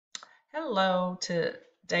Hello,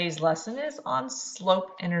 today's lesson is on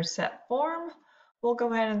slope-intercept form. We'll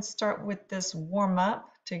go ahead and start with this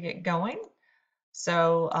warm-up to get going.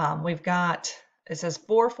 So it says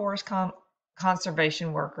four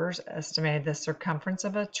conservation workers estimated the circumference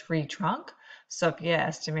of a tree trunk. Sophia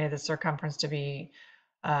estimated the circumference to be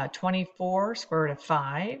 24 square root of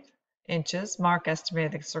 5 inches. Mark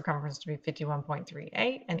estimated the circumference to be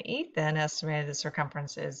 51.38, and Ethan estimated the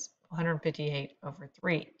circumference is 158 over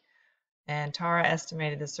 3. And Tara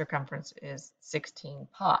estimated the circumference is 16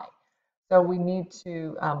 pi. So we need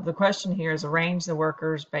to, the question here is arrange the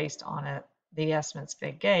workers based on the estimates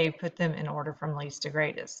they gave, put them in order from least to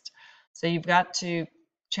greatest. So you've got to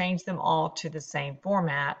change them all to the same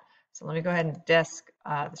format. So let me go ahead and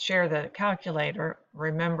share the calculator.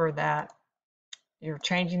 Remember that you're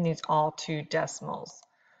changing these all to decimals.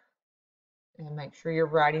 And make sure you're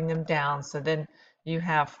writing them down. So then you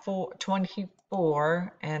have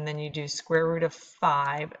 24, and then you do square root of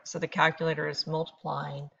 5. So the calculator is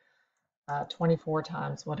multiplying 24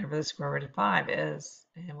 times whatever the square root of 5 is,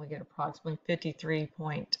 and we get approximately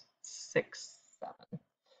 53.67.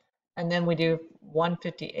 And then we do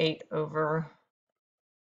 158 over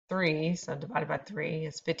 3, so divided by 3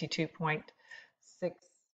 is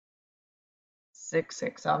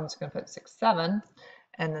 52.666. So I'm just going to put 67,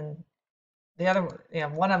 and then the other,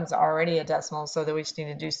 one of them's already a decimal, so that we just need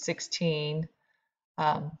to do 16.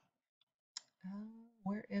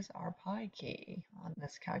 Where is our pi key on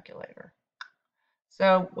this calculator?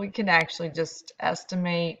 So we can actually just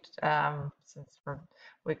estimate, here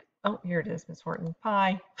it is, Miss Horton,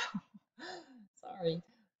 pi. Sorry,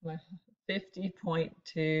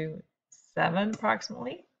 50.27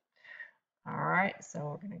 approximately. All right, so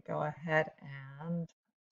we're going to go ahead and,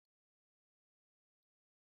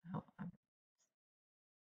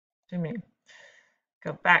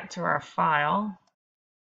 go back to our file.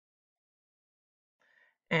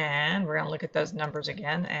 And we're going to look at those numbers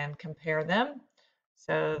again and compare them.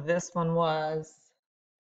 So this one was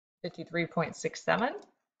 53.67.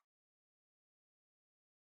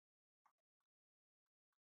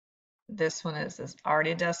 This one is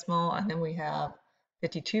already a decimal, and then we have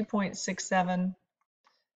 52.67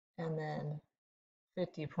 and then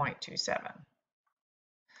 50.27.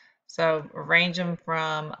 So arrange them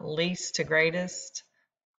from least to greatest.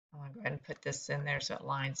 I'm going to go ahead and put this in there so it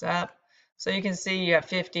lines up. So you can see you have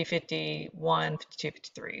 50, 51, 52,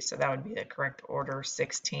 53. So that would be the correct order.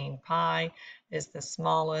 16 pi is the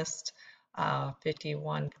smallest.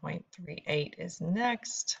 51.38 is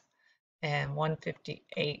next. And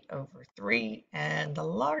 158 over 3. And the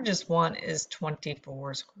largest one is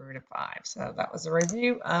 24 square root of 5. So that was a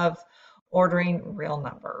review of ordering real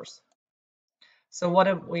numbers. So what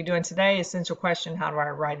are we doing today? Essential question, how do I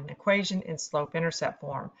write an equation in slope-intercept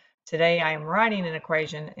form? Today I am writing an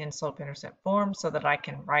equation in slope-intercept form so that I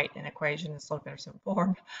can write an equation in slope-intercept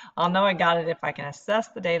form. I'll know I got it if I can assess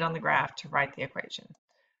the data on the graph to write the equation.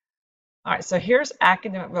 All right, so here's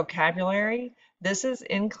academic vocabulary. This is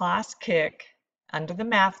in-class KIC under the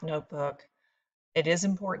math notebook. It is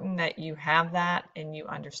important that you have that and you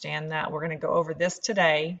understand that. We're going to go over this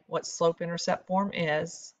today, what slope-intercept form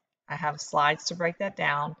is. I have slides to break that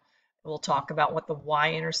down. We'll talk about what the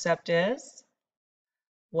y-intercept is,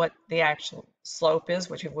 what the actual slope is,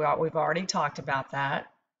 which we've already talked about that.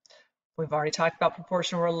 We've already talked about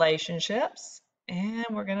proportional relationships, and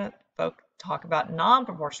we're going to talk about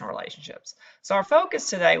non-proportional relationships. So our focus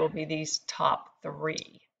today will be these top 3.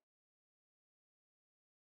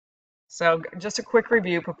 So just a quick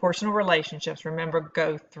review, proportional relationships, remember,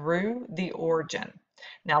 go through the origin.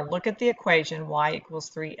 Now look at the equation, y equals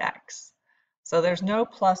 3x. So there's no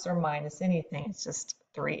plus or minus anything, it's just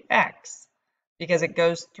 3x because it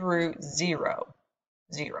goes through 0,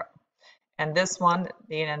 0. And this one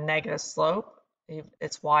being a negative slope,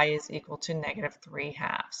 its y is equal to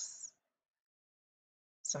 -3/2.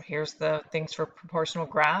 So here's the things for proportional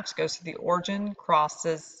graphs. Goes to the origin,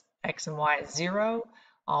 crosses x and y at 0,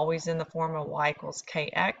 always in the form of y equals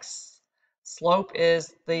kx. Slope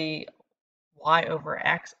is the y over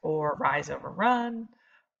x or rise over run,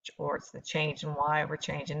 or it's the change in y over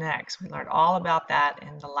change in x. We learned all about that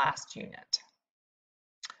in the last unit.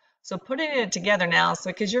 So putting it together now,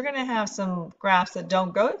 so because you're going to have some graphs that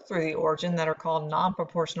don't go through the origin that are called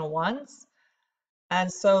non-proportional ones.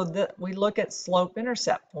 And so we look at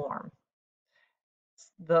slope-intercept form.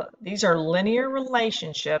 These are linear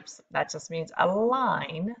relationships. That just means a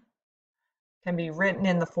line can be written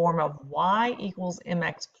in the form of y equals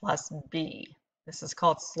mx plus b. This is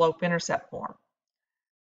called slope-intercept form.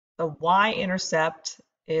 The y-intercept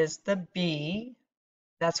is the b.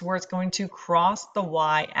 That's where it's going to cross the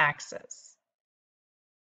y-axis.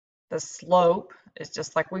 The slope is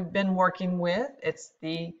just like we've been working with.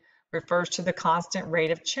 Refers to the constant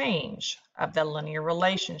rate of change of the linear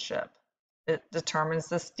relationship. It determines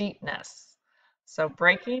the steepness. So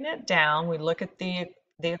breaking it down, we look at the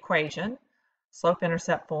equation,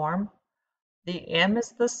 slope-intercept form. The m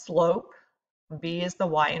is the slope, b is the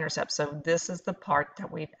y-intercept. So this is the part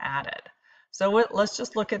that we've added. So let's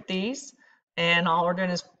just look at these, and all we're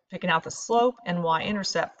doing is picking out the slope and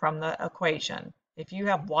y-intercept from the equation. If you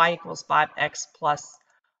have y equals 5x plus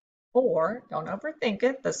 4, don't overthink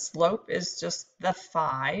it. The slope is just the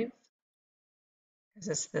 5, because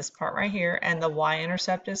it's this part right here, and the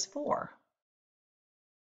y-intercept is 4.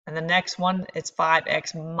 And the next one, it's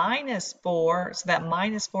 5x minus 4. So that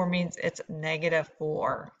minus 4 means it's negative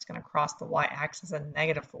 4. It's going to cross the y-axis at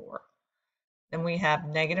negative 4. Then we have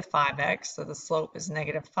negative 5x, so the slope is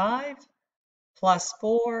negative 5 plus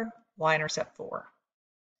 4, y-intercept 4.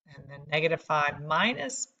 And then negative 5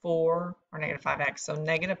 minus 4, or negative 5x. So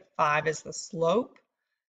negative 5 is the slope,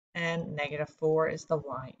 and negative 4 is the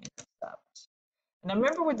y-intercept. And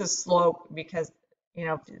remember with the slope, because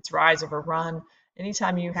if it's rise over run,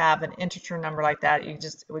 anytime you have an integer number like that,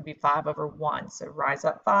 it would be 5 over 1. So rise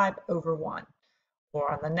up 5 over 1.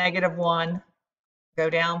 Or on the negative 1, go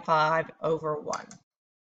down 5 over 1.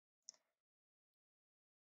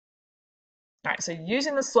 All right, so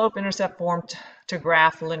using the slope-intercept form to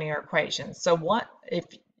graph linear equations. So if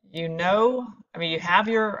you have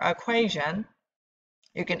your equation,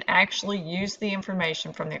 you can actually use the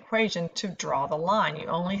information from the equation to draw the line. You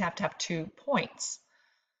only have to have 2 points.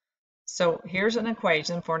 So here's an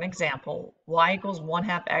equation for an example. Y equals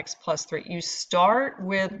 1/2 x plus 3. You start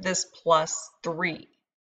with this plus 3.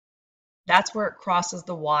 That's where it crosses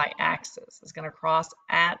the y-axis. It's going to cross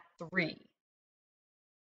at 3.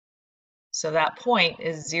 So that point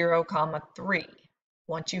is 0, 3.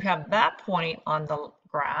 Once you have that point on the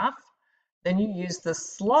graph, then you use the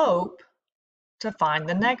slope to find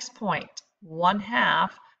the next point.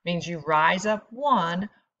 1/2 means you rise up 1,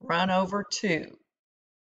 run over 2.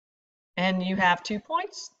 And you have 2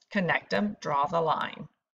 points, connect them, draw the line.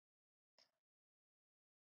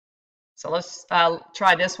 So let's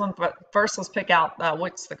try this one, but first let's pick out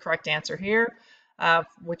what's the correct answer here,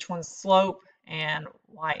 which one's slope and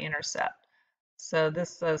y-intercept. So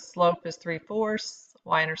this slope is 3/4,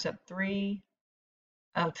 y-intercept 3.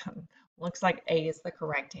 Looks like A is the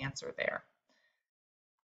correct answer there.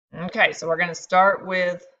 Okay, so we're going to start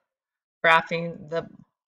with graphing the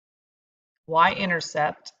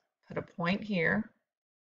y-intercept. Put a point here.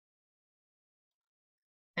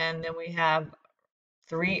 And then we have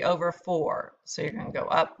 3 over 4. So you're going to go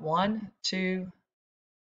up 1, 2,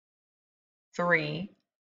 3,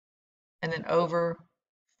 and then over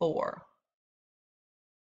 4.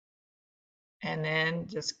 And then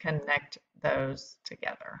just connect those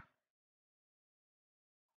together.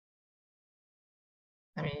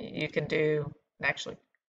 You can actually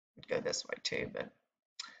go this way too, but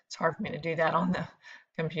it's hard for me to do that on the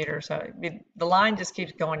computer. So the line just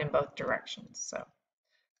keeps going in both directions. So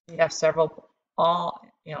you have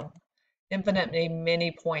infinitely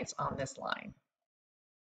many points on this line.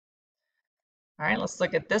 All right, let's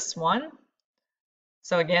look at this one.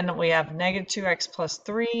 So again, we have negative 2x plus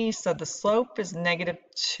 3. So the slope is negative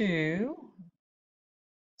 2.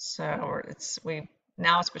 So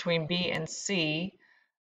now it's between B and C.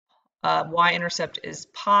 Y-intercept is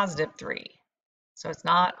positive 3. So it's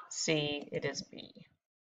not C, it is B.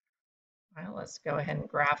 All right, let's go ahead and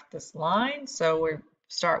graph this line. So we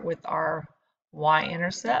start with our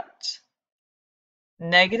y-intercept.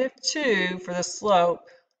 Negative 2 for the slope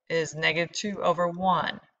is negative 2 over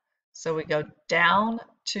 1. So we go down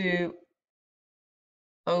 2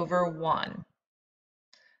 over 1.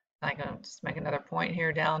 I'm going to just make another point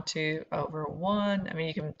here, down 2 over 1.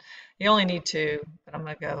 You only need 2, but I'm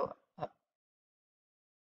going to go up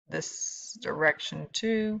this direction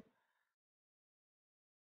too.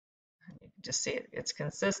 You can just see it's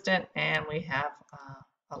consistent, and we have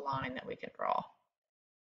a line that we can draw.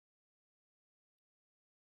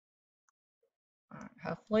 All right,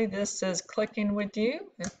 hopefully this is clicking with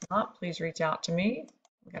you. If not, please reach out to me.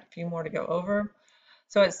 We've got a few more to go over.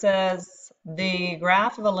 So it says the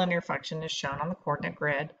graph of a linear function is shown on the coordinate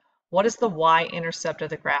grid. What is the y-intercept of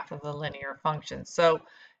the graph of the linear function? So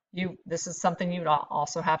this is something you would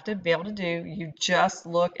also have to be able to do. You just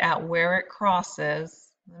look at where it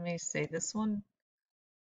crosses. Let me see this one.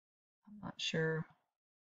 I'm not sure.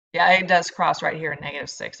 Yeah, it does cross right here at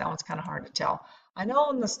 -6. That one's kind of hard to tell. I know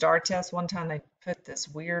on the STAR test one time they put this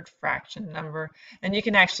weird fraction number, and you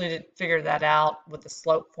can actually figure that out with the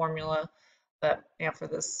slope formula. But for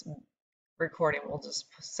this recording, we'll just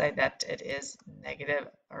say that it is negative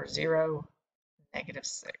or 0,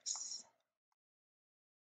 -6.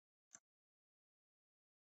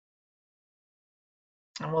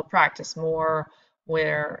 And we'll practice more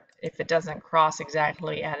where if it doesn't cross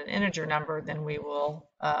exactly at an integer number, then we will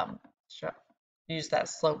use that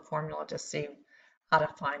slope formula to see how to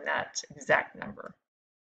find that exact number.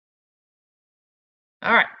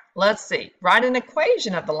 All right, let's see. Write an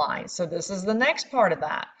equation of the line. So this is the next part of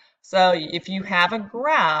that. So if you have a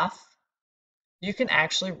graph, you can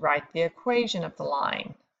actually write the equation of the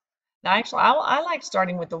line. Now, actually, I like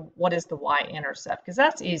starting with what is the y-intercept, because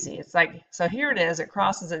that's easy. It's like, so here it is, it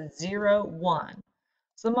crosses at 0, 1.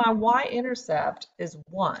 So my y-intercept is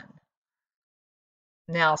 1.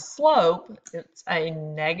 Now, slope, it's a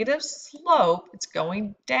negative slope. It's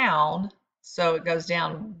going down. So it goes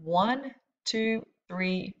down 1, 2,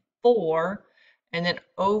 3, 4, and then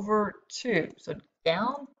over 2. So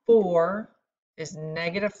down 4 is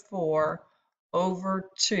 -4 over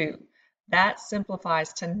 2. That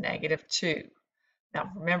simplifies to -2.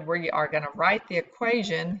 Now remember, we are going to write the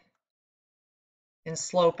equation in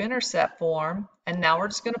slope-intercept form, and now we're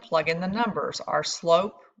just going to plug in the numbers. Our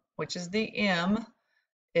slope, which is the m,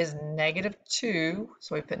 is -2,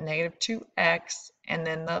 so we put -2x, and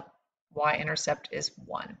then the y-intercept is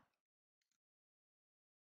 1.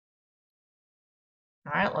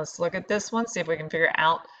 All right, let's look at this one, see if we can figure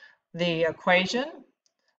out the equation.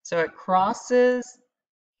 So it crosses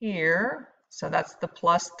here, so that's the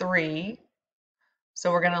 +3.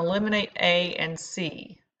 So we're going to eliminate A and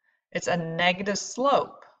C. It's a negative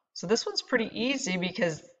slope. So this one's pretty easy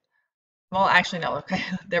because, well, actually, no, okay,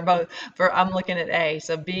 they're both, I'm looking at A.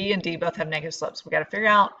 So B and D both have negative slopes. We got to figure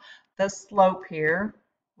out the slope here.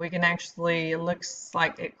 We can actually, it looks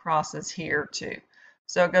like it crosses here too.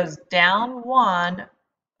 So it goes down 1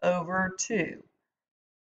 over 2.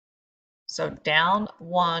 So down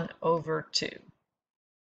 1 over 2.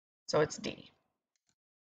 So it's D.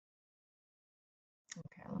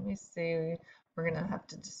 Okay, let me see. We're going to have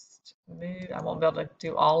to just move. I won't be able to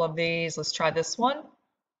do all of these. Let's try this one.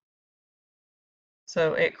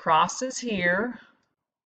 So it crosses here.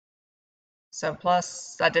 So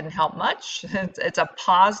plus, that didn't help much. It's a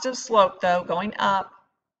positive slope though, going up.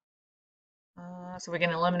 So we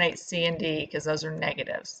can eliminate C and D because those are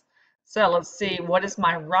negatives. So let's see, what is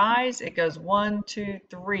my rise? It goes 1, 2,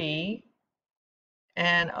 3,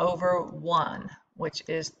 and over 1, which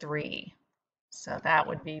is 3. So that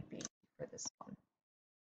would be B for this one.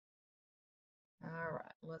 All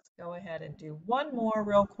right, let's go ahead and do one more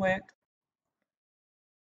real quick.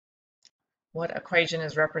 What equation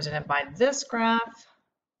is represented by this graph?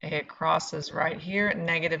 It crosses right here at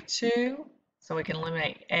 -2, so we can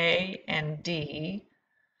eliminate A and D.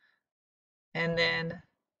 And then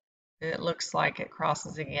it looks like it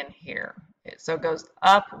crosses again here. So it goes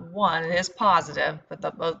up 1. It is positive, but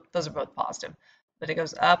those are both positive. But it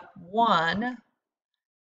goes up 1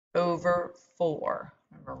 over 4.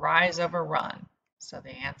 Remember, rise over run. So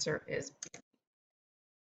the answer is B.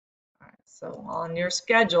 All right, so on your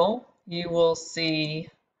schedule, you will see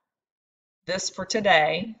this for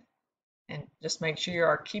today. And just make sure you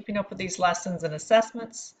are keeping up with these lessons and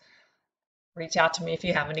assessments. Reach out to me if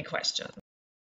you have any questions.